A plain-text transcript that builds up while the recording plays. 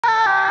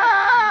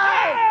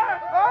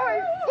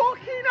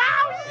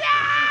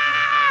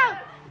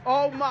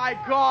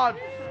my god!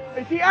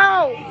 Is he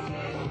out?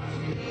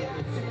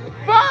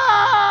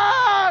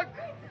 Fuck!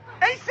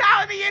 It's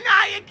out of the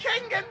United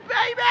Kingdom,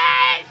 baby!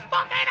 It's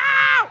fucking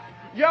out!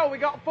 Yo, we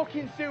got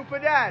fucking Super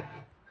Dead.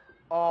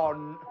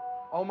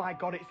 Oh my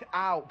god, it's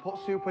out. Put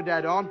Super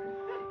Dead on.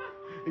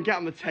 And get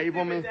on the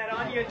table, man.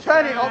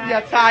 Turn it up, you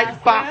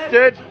tight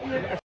bastard.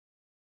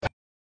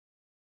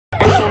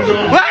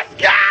 Let's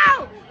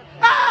go!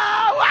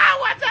 Oh, wow,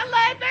 what's a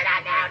living in a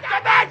new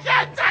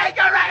dimension? Take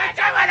a right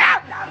to it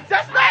out.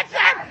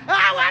 Suspension!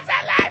 Oh, what's a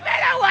living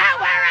in a world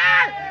we're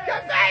in? To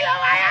be who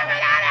I am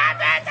and I am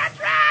in the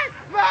try.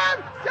 Mom,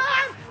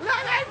 Dad,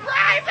 let me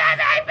pray for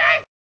me,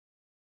 baby.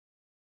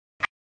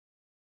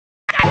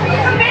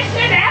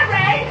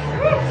 Missionary!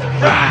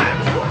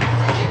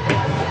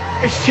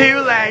 It's too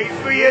late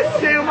for you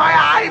to my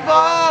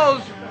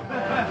eyeballs.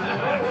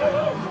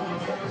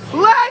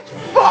 Let's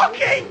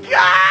fucking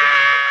go!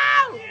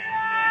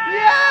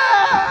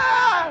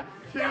 Yeah!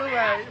 Too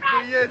late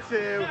for you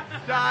to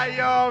die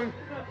young.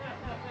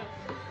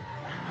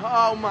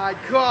 Oh my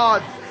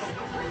god.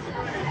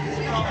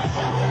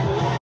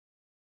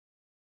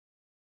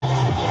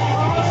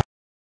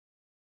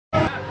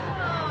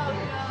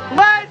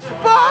 Let's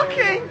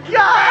fucking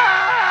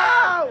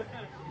go!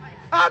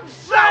 I'm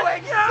so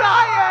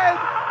excited!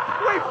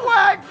 We've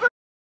worked for...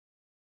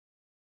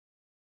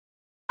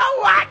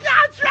 Oh, I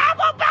can't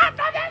travel back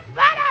from this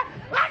better!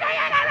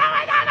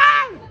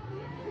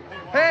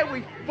 Here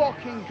we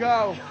fucking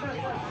go.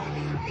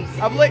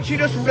 I've literally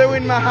just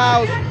ruined my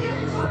house.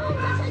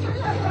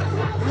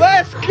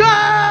 Let's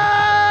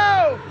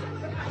go!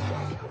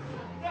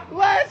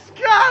 Let's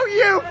go,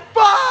 you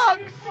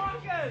fucks!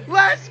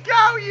 Let's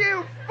go,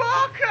 you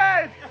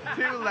fuckers!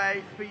 Too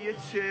late for you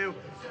to...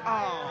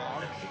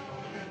 Oh,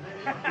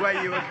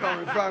 where you were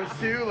coming from. It's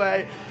too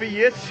late for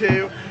you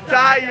to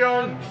die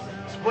young.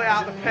 Split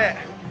out the pit.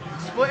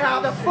 Split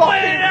out the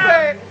fucking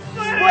pit.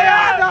 Split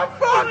out the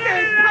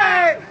fucking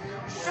pit.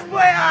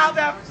 Split out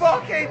the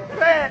fucking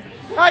pit.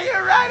 Are you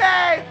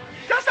ready?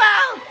 Just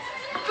out.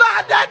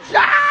 Find the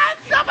chance.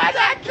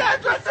 Somebody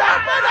kids with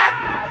somebody.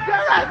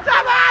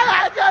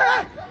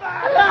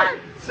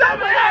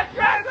 Somebody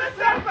friends with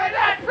somebody.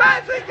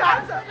 Friends we got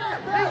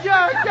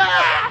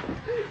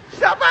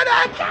somebody.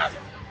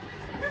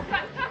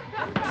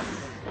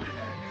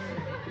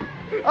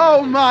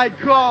 Oh my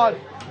god.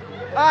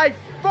 I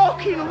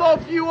fucking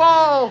love you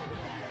all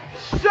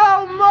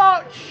so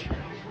much.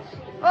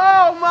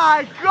 Oh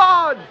my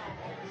god.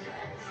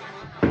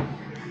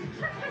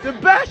 The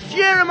best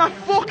year of my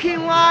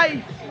fucking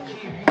life.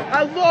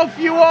 I love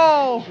you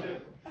all.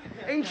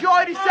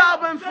 Enjoy this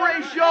album for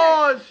it's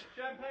yours.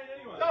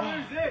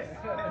 Who's this?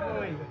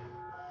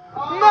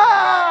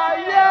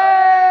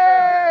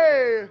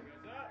 Yay!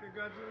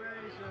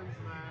 Congratulations,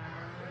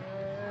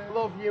 man.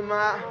 Love you,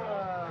 Matt.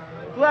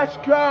 Let's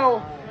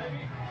go.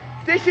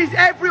 This is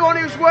everyone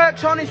who's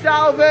worked on this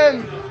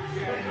album.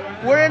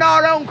 We're in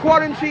our own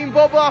quarantine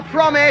bubble, I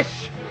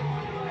promise.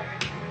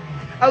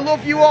 I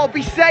love you all.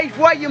 Be safe,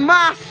 wear your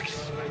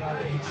masks,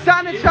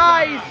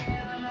 sanitize.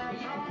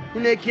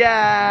 And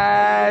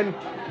again,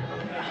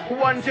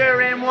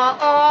 wondering what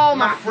all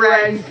my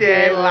friends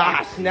did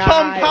last night.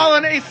 Tom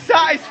Pallant is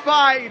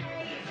satisfied.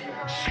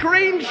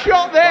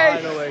 Screenshot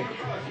this.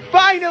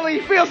 Finally,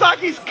 feels like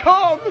he's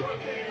come.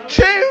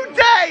 2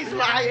 days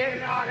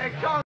lying on a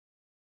con.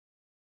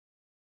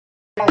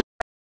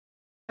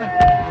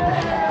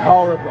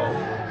 Horrible.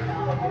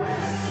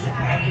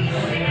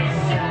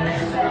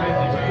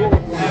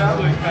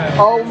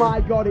 Oh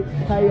my god, it's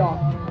chaos.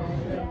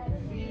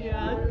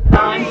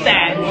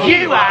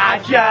 You are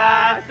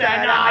just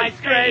an ice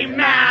cream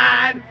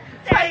man.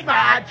 Take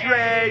my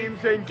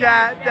dreams and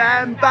get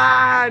them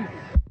banned.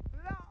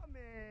 Love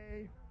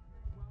me.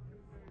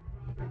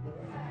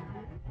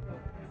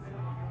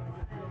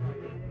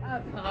 A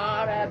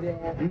part of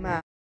it,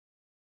 man.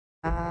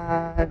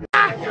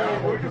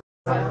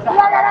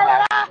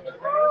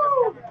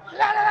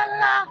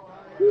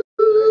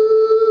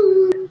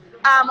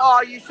 I'm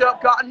all used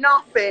up, got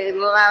nothing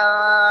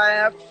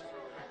left.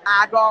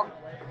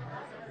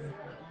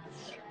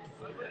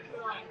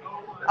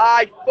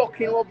 I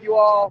fucking love you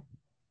all.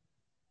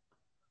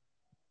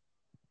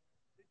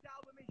 This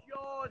album is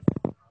yours.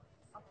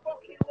 I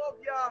fucking love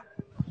you.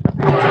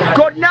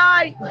 Good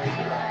night.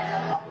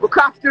 Look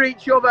after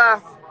each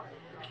other.